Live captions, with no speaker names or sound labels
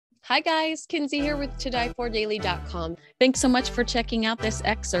Hi guys, Kinsey here with ToDieForDaily.com. Thanks so much for checking out this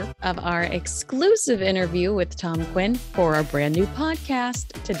excerpt of our exclusive interview with Tom Quinn for our brand new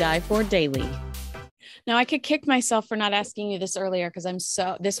podcast, To Die For Daily. Now, I could kick myself for not asking you this earlier because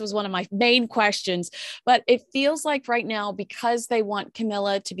this was one of my main questions, but it feels like right now, because they want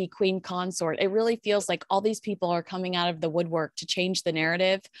Camilla to be queen consort, it really feels like all these people are coming out of the woodwork to change the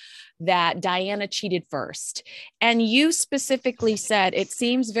narrative that Diana cheated first. And you specifically said it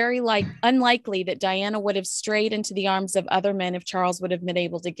seems very unlikely that Diana would have strayed into the arms of other men if Charles would have been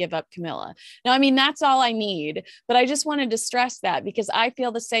able to give up Camilla. Now, I mean, that's all I need, but I just wanted to stress that because I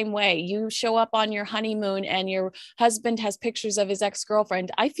feel the same way. You show up on your honeymoon and your husband has pictures of his ex-girlfriend.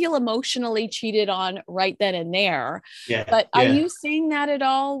 I feel emotionally cheated on right then and there. Yeah, but are you seeing that at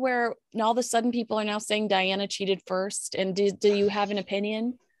all, where all of a sudden people are now saying Diana cheated first? And do you have an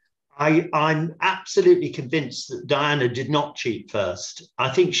opinion? I'm absolutely convinced that Diana did not cheat first. I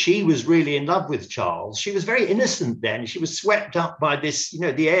think she was really in love with Charles. She was very innocent then. She was swept up by this,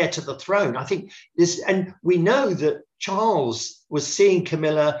 the heir to the throne. I think this, and we know that Charles was seeing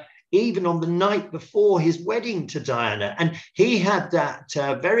Camilla even on the night before his wedding to Diana. And he had that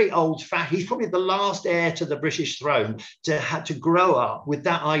very he's probably the last heir to the British throne to have to grow up with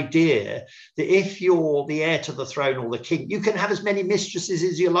that idea that if you're the heir to the throne or the king, you can have as many mistresses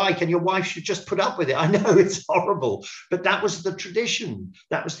as you like and your wife should just put up with it. I know it's horrible, but that was the tradition.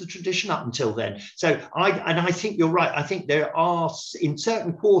 That was the tradition up until then. So I think you're right. I think there are, in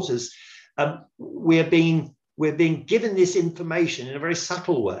certain quarters, we're being given this information in a very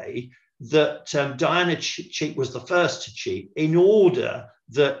subtle way that Diana was the first to cheat in order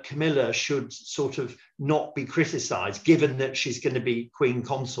that Camilla should sort of not be criticized, given that she's going to be queen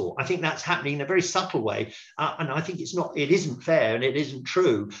consort. I think that's happening in a very subtle way. And I think it isn't fair and it isn't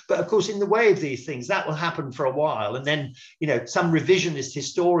true. But of course, in the way of these things, that will happen for a while. And then, some revisionist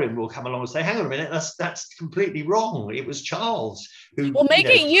historian will come along and say, hang on a minute, that's completely wrong. It was Charles who... Well, make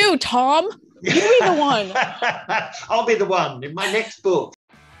it you, Tom. You be the one. I'll be the one in my next book.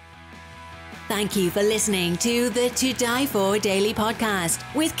 Thank you for listening to the To Die For Daily podcast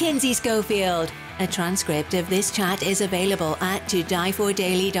with Kinsey Schofield. A transcript of this chat is available at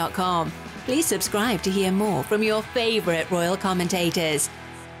ToDieForDaily.com. Please subscribe to hear more from your favorite royal commentators.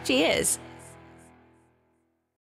 Cheers.